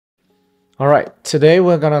Alright, today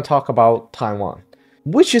we're gonna talk about Taiwan,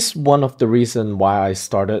 which is one of the reasons why I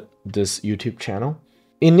started this YouTube channel.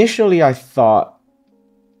 Initially, I thought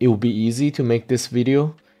it would be easy to make this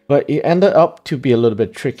video, but it ended up to be a little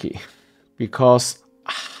bit tricky because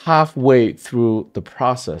halfway through the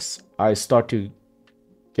process, I start to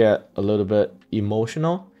get a little bit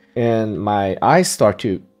emotional and my eyes start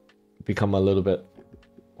to become a little bit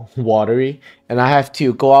watery, and I have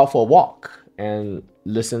to go out for a walk and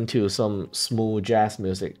listen to some smooth jazz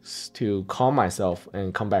music to calm myself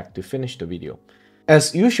and come back to finish the video.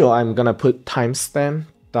 As usual, I'm gonna put timestamp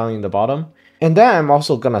down in the bottom, and then I'm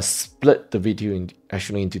also gonna split the video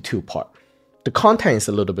into two parts. The content is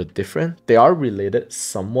a little bit different. They are related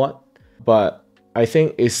somewhat, but I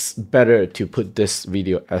think it's better to put this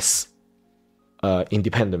video as an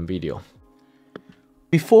independent video.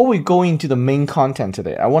 Before we go into the main content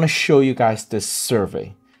today, I want to show you guys this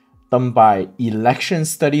survey done by Election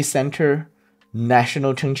Study Center,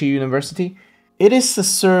 National Tsinghua University. It is a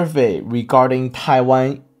survey regarding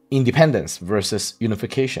Taiwan independence versus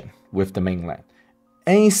unification with the mainland.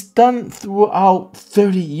 And it's done throughout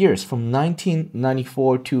 30 years from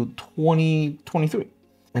 1994 to 2023.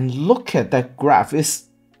 And look at that graph. It's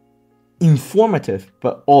informative,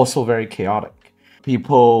 but also very chaotic.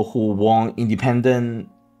 People who want independence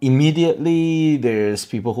immediately. There's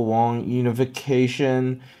people who want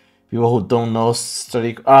unification. People who don't know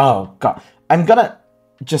study. Oh God. I'm gonna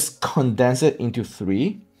just condense it into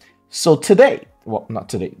three. So today, well, not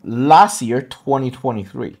today, last year,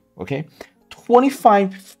 2023, okay?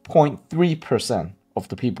 25.3% of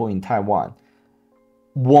the people in Taiwan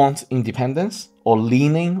want independence or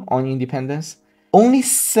leaning on independence. Only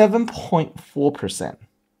 7.4%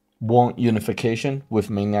 want unification with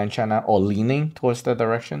mainland China or leaning towards that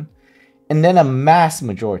direction. And then a mass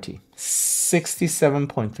majority,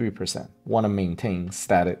 67.3%, want to maintain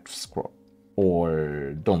status quo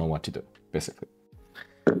or don't know what to do, basically.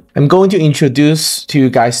 I'm going to introduce to you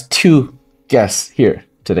guys two guests here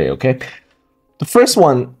today, okay? The first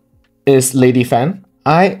one is Lady Fan.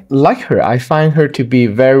 I like her. I find her to be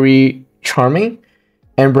very charming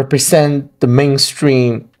and represent the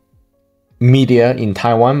mainstream media in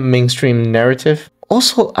Taiwan, mainstream narrative.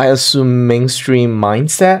 Also, I assume mainstream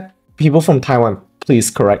mindset. People from Taiwan, please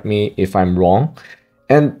correct me if I'm wrong.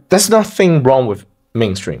 And there's nothing wrong with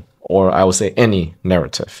mainstream, or I would say any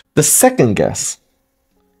narrative. The second guest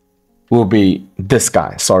will be this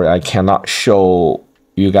guy. Sorry, I cannot show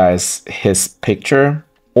you guys his picture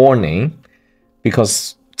or name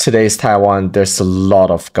because today's Taiwan, there's a lot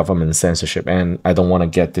of government censorship and I don't want to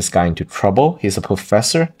get this guy into trouble. He's a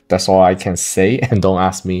professor. That's all I can say, and don't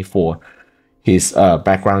ask me for his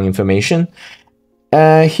background information.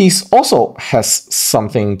 He's also has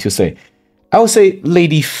something to say. I would say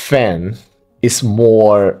Lady Fan is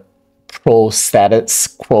more pro status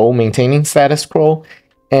quo, maintaining status quo,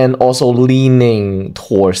 and also leaning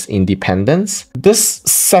towards independence. This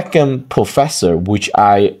second professor, which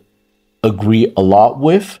I agree a lot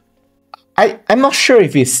with, I'm not sure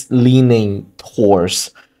if he's leaning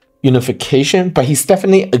towards unification, but he's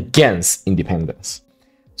definitely against independence.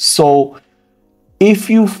 So if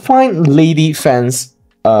you find Lady Fan's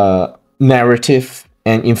narrative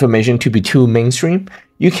and information to be too mainstream,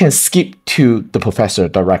 you can skip to the professor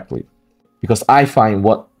directly, because I find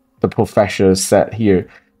what the professor said here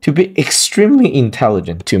to be extremely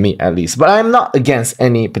intelligent, to me at least. But I'm not against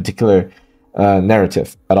any particular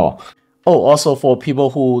narrative at all. Oh, also for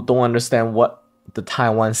people who don't understand what the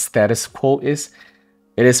Taiwan status quo is,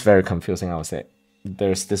 it is very confusing, I would say.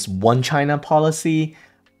 There's this one China policy,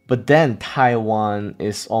 but then Taiwan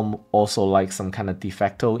is also like some kind of de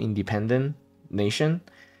facto independent nation.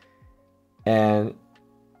 And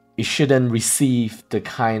it shouldn't receive the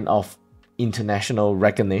kind of international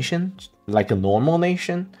recognition like a normal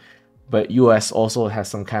nation, but US also has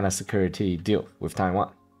some kind of security deal with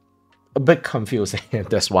Taiwan. A bit confusing.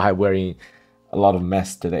 That's why we're in a lot of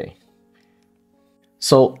mess today.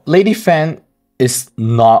 So Lady Fan is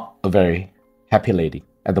not a very happy lady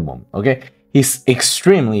at the moment, okay? He's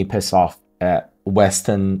extremely pissed off at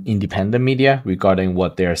Western independent media regarding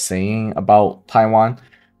what they're saying about Taiwan.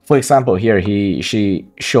 For example, here she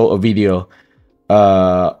showed a video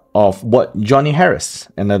of what Johnny Harris,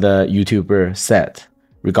 another YouTuber, said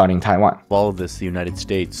regarding Taiwan. All of this, the United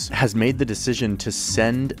States has made the decision to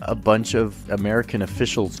send a bunch of American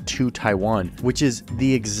officials to Taiwan, which is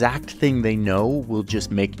the exact thing they know will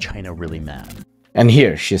just make China really mad. And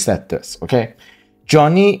here she said this, okay?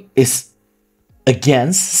 Johnny is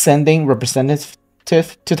against sending representative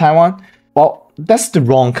to Taiwan. Well, that's the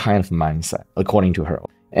wrong kind of mindset, according to her.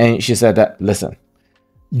 And she said that, listen,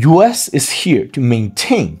 US is here to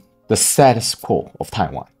maintain the status quo of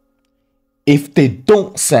Taiwan. If they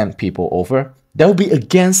don't send people over, that will be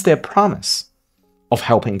against their promise of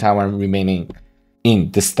helping Taiwan remaining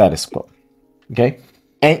in the status quo. Okay?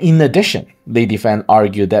 And in addition, they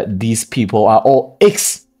argue that these people are all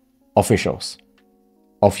ex-officials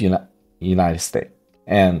of United States.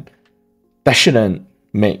 And that shouldn't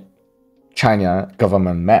make China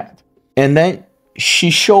government mad. And then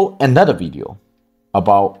she showed another video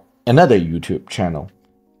about another YouTube channel,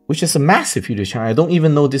 which is a massive YouTube channel. I don't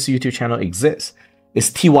even know this YouTube channel exists. It's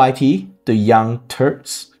TYT, the Young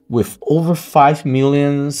Turks, with over 5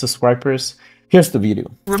 million subscribers. Here's the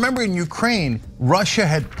video. Remember in Ukraine, Russia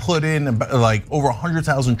had put in like over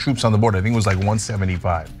 100,000 troops on the border. I think it was like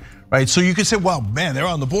 175, right? So you could say, well, man, they're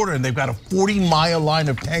on the border and they've got a 40-mile line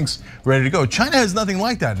of tanks ready to go. China has nothing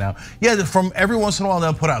like that now. Yeah, from every once in a while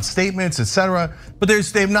they'll put out statements, etc. But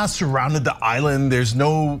they've not surrounded the island. There's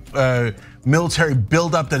no military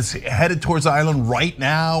buildup that's headed towards the island right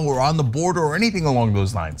now or on the border or anything along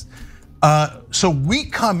those lines. So we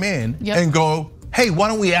come in and go, hey, why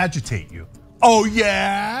don't we agitate you? Oh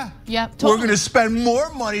yeah? Yeah, totally. We're gonna spend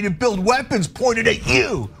more money to build weapons pointed at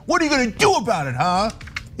you. What are you gonna do about it, huh?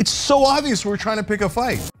 It's so obvious we're trying to pick a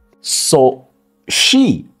fight. So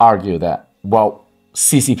she argued that, well,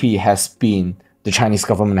 CCP has been, the Chinese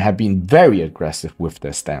government have been very aggressive with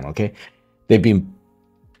their stand, okay? They've been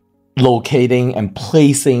locating and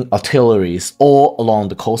placing artilleries all along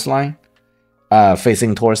the coastline,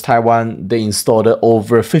 facing towards Taiwan. They installed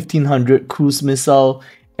over 1,500 cruise missiles,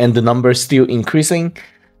 and the number is still increasing.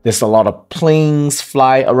 There's a lot of planes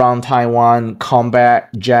fly around Taiwan, combat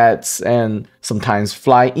jets, and sometimes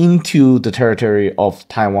fly into the territory of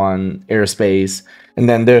Taiwan airspace. And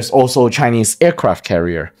then there's also Chinese aircraft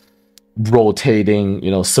carrier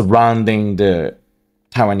rotating, surrounding the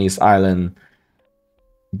Taiwanese island,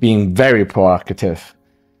 being very provocative.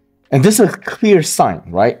 And this is a clear sign,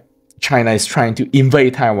 right? China is trying to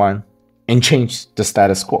invade Taiwan and change the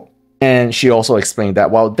status quo. And she also explained that,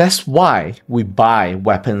 well, that's why we buy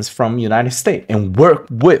weapons from United States and work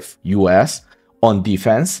with US on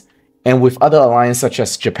defense and with other alliances such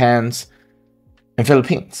as Japan's and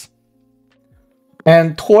Philippines.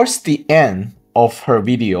 And towards the end of her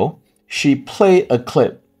video, she played a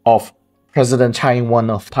clip of President Taiwan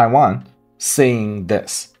of Taiwan saying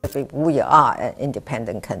this. We are an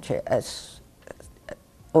independent country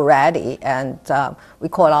already, and we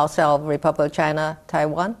call ourselves Republic of China,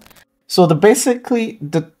 Taiwan. So basically,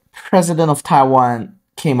 the president of Taiwan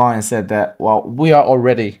came on and said that, well, we are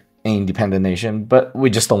already an independent nation, but we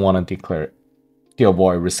just don't want to declare it to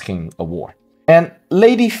avoid risking a war. And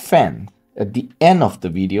Lady Fan, at the end of the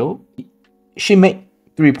video, she made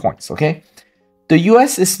 3 points, okay? The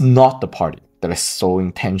US is not the party that is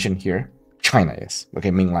sowing tension here. China is,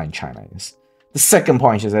 okay? Mainland China is. The second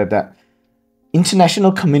point, she said that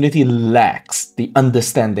international community lacks the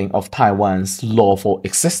understanding of Taiwan's lawful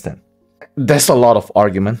existence. There's a lot of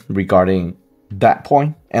argument regarding that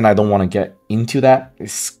point, and I don't want to get into that.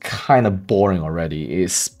 It's kind of boring already.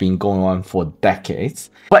 It's been going on for decades.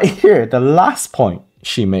 But here, the last point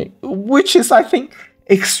she made, which is, I think,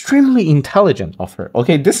 extremely intelligent of her.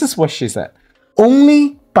 Okay, this is what she said.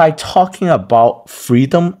 Only by talking about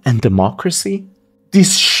freedom and democracy,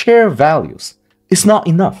 these shared values, is not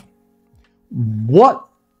enough. What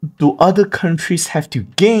do other countries have to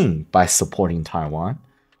gain by supporting Taiwan?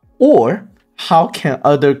 Or how can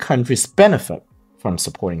other countries benefit from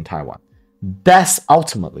supporting Taiwan? That's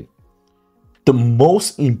ultimately the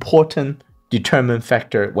most important determinant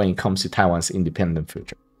factor when it comes to Taiwan's independent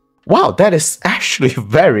future. Wow, that is actually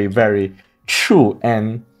very, very true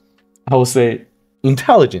and I would say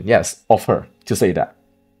intelligent, yes, of her to say that.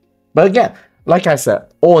 But again, like I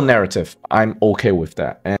said, all narrative, I'm okay with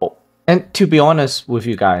that. And to be honest with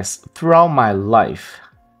you guys, throughout my life,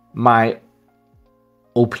 my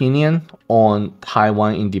opinion on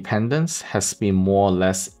Taiwan independence has been more or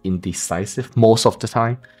less indecisive most of the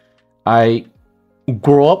time. I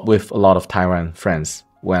grew up with a lot of Taiwan friends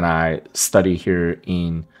when I studied here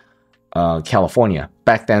in California.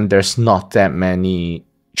 Back then, there's not that many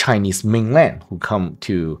Chinese mainland who come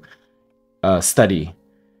to study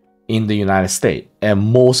in the United States. And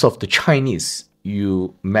most of the Chinese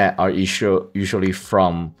you met are usually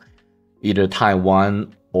from either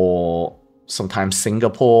Taiwan or sometimes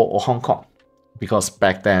Singapore or Hong Kong, because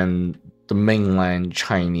back then the mainland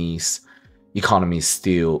Chinese economy is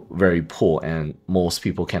still very poor and most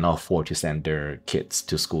people cannot afford to send their kids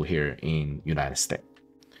to school here in United States.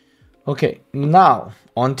 Okay, now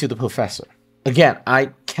on to the professor. Again, I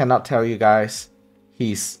cannot tell you guys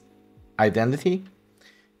his identity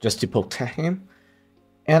just to protect him.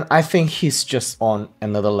 And I think he's just on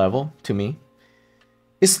another level to me.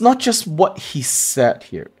 It's not just what he said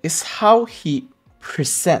here, it's how he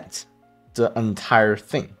presents the entire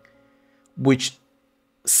thing, which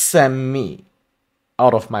sent me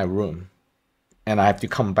out of my room. And I have to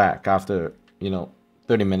come back after,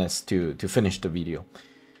 30 minutes to finish the video.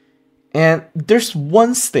 And there's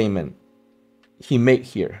one statement he made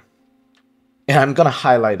here. And I'm gonna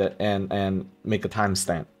highlight it and make a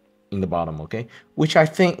timestamp in the bottom, okay? Which I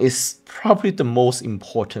think is probably the most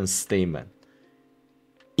important statement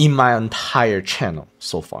in my entire channel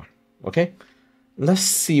so far, okay? Let's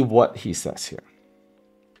see what he says here.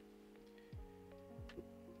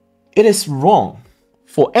 It is wrong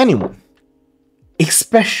for anyone,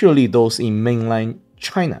 especially those in mainland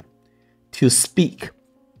China, to speak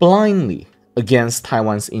blindly against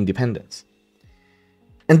Taiwan's independence.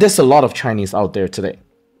 And there's a lot of Chinese out there today.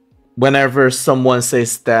 Whenever someone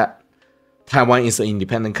says that Taiwan is an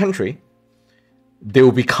independent country, they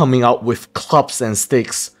will be coming out with clubs and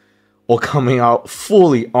sticks or coming out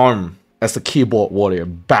fully armed as a keyboard warrior,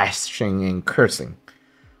 bashing and cursing,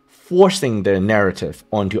 forcing their narrative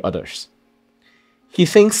onto others. He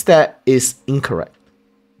thinks that is incorrect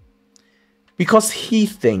because he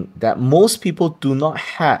thinks that most people do not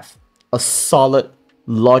have a solid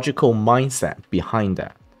logical mindset behind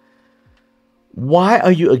that. Why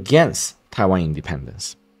are you against Taiwan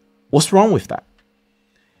independence? What's wrong with that?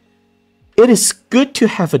 It is good to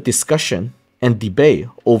have a discussion and debate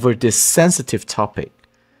over this sensitive topic,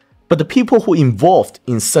 but the people who involved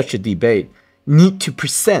in such a debate need to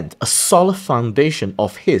present a solid foundation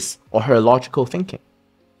of his or her logical thinking.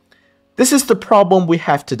 This is the problem we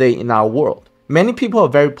have today in our world. Many people are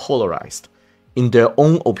very polarized in their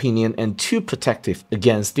own opinion and too protective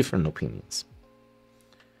against different opinions.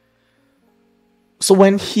 So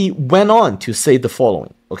when he went on to say the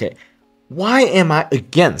following, okay, why am I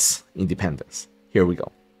against independence? Here we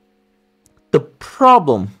go. The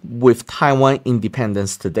problem with Taiwan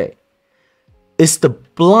independence today is the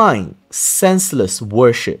blind, senseless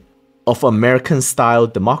worship of American-style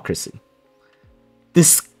democracy.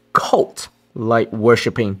 This cult-like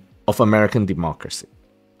worshipping of American democracy.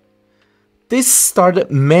 This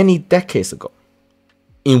started many decades ago,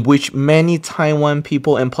 in which many Taiwan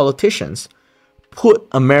people and politicians put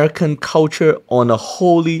American culture on a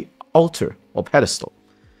holy altar or pedestal,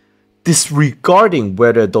 disregarding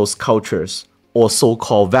whether those cultures or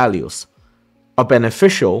so-called values are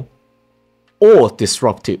beneficial or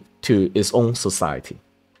disruptive to its own society.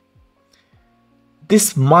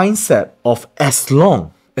 This mindset of as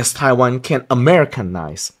long as Taiwan can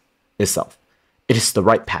Americanize itself, it is the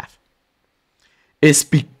right path. It is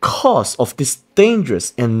because of this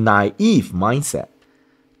dangerous and naive mindset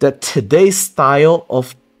that today's style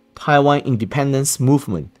of Taiwan independence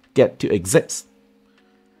movement get to exist.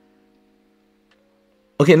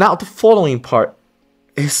 Okay, now the following part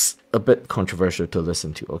is a bit controversial to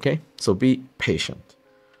listen to, okay? So be patient.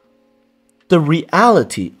 The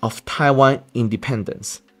reality of Taiwan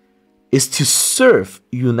independence is to serve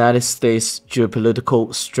United States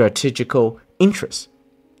geopolitical strategical interests.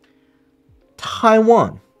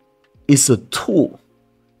 Taiwan is a tool,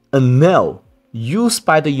 a nail used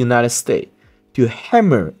by the United States to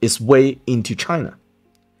hammer its way into China,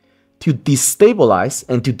 to destabilize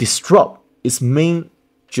and to disrupt its main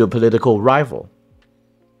geopolitical rival.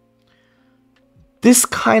 This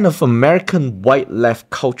kind of American white left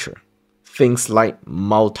culture, things like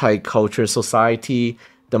multicultural society,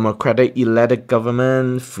 democratic elected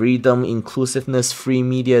government, freedom, inclusiveness, free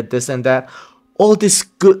media, this and that, all these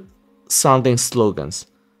good sounding slogans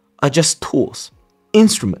are just tools,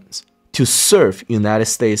 instruments to serve United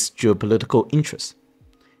States geopolitical interests.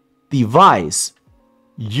 Device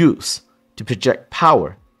used to project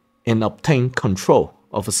power and obtain control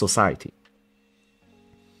of a society.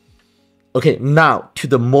 Okay, now to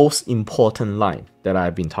the most important line that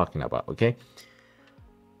I've been talking about, okay?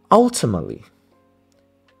 Ultimately,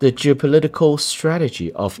 the geopolitical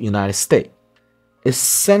strategy of United States is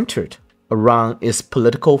centered around its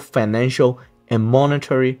political, financial, and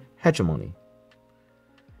monetary hegemony.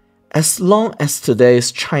 As long as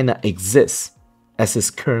today's China exists as its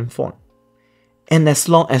current form, and as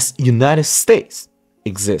long as United States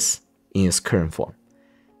exists in its current form,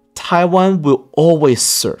 Taiwan will always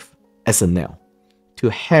serve as a nail to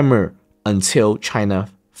hammer until China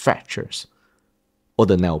fractures or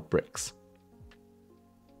the nail breaks.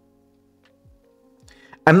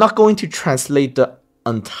 I'm not going to translate the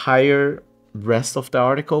entire rest of the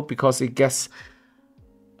article because it gets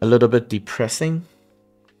a little bit depressing.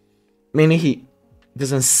 Meaning he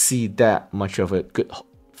doesn't see that much of a good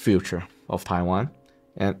future of Taiwan.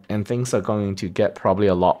 and things are going to get probably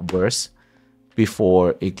a lot worse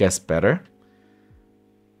before it gets better.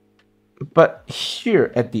 But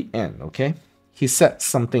here at the end, okay, he said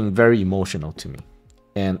something very emotional to me.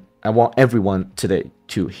 And I want everyone today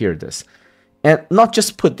to hear this. And not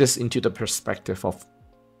just put this into the perspective of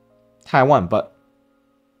Taiwan, but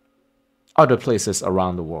other places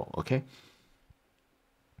around the world, okay?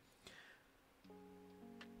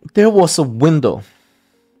 There was a window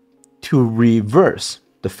to reverse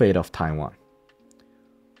the fate of Taiwan,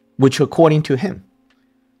 which according to him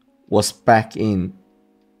was back in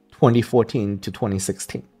 2014 to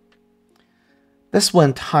 2016. That's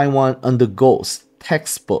when Taiwan undergoes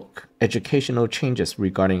textbook educational changes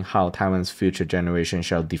regarding how Taiwan's future generation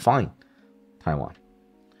shall define Taiwan.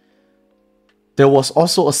 There was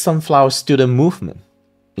also a sunflower student movement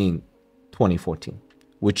in 2014,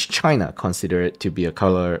 which China considered to be a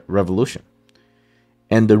color revolution.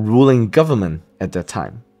 And the ruling government at that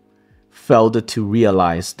time failed to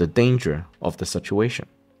realize the danger of the situation.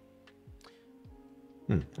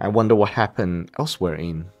 I wonder what happened elsewhere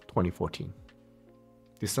in 2014.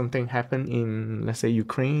 Did something happen in, let's say,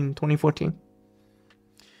 Ukraine in 2014?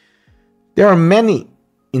 There are many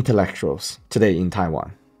intellectuals today in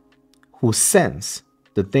Taiwan who sense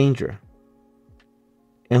the danger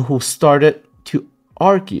and who started to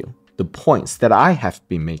argue the points that I have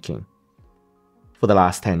been making for the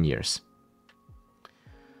last 10 years.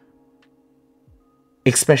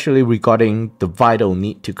 Especially regarding the vital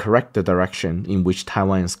need to correct the direction in which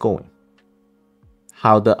Taiwan is going.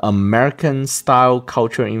 How the American-style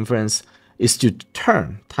cultural influence is to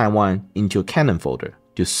turn Taiwan into a cannon fodder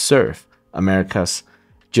to serve America's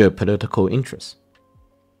geopolitical interests.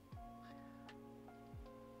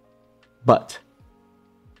 But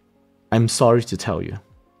I'm sorry to tell you,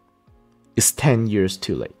 it's 10 years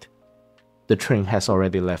too late. The train has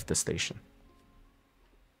already left the station.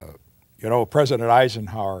 You know, President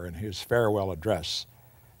Eisenhower in his farewell address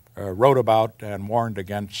wrote about and warned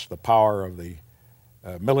against the power of the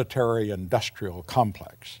military-industrial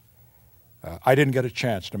complex. I didn't get a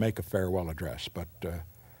chance to make a farewell address, but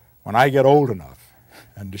when I get old enough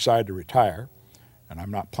and decide to retire, and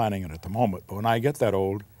I'm not planning it at the moment, but when I get that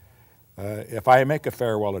old, if I make a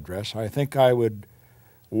farewell address, I think I would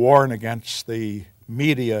warn against the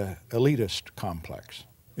media elitist complex.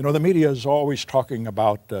 You know, the media is always talking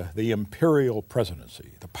about the imperial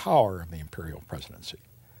presidency, the power of the imperial presidency.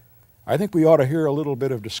 I think we ought to hear a little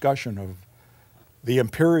bit of discussion of the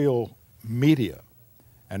imperial media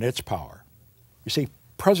and its power. You see,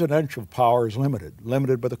 presidential power is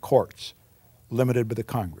limited by the courts, limited by the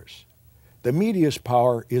Congress. The media's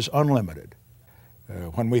power is unlimited.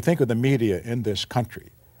 When we think of the media in this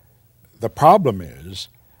country, the problem is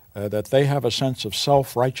that they have a sense of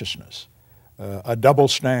self-righteousness, a double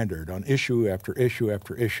standard on issue after issue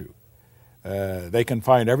after issue. They can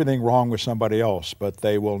find everything wrong with somebody else, but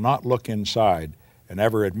they will not look inside and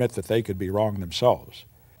ever admit that they could be wrong themselves.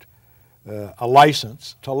 A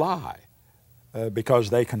license to lie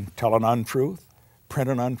because they can tell an untruth, print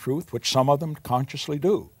an untruth, which some of them consciously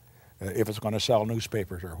do if it's going to sell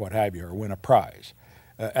newspapers or what have you, or win a prize.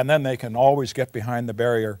 And then they can always get behind the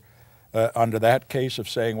barrier under that case of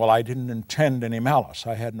saying, well, I didn't intend any malice.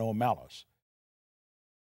 I had no malice.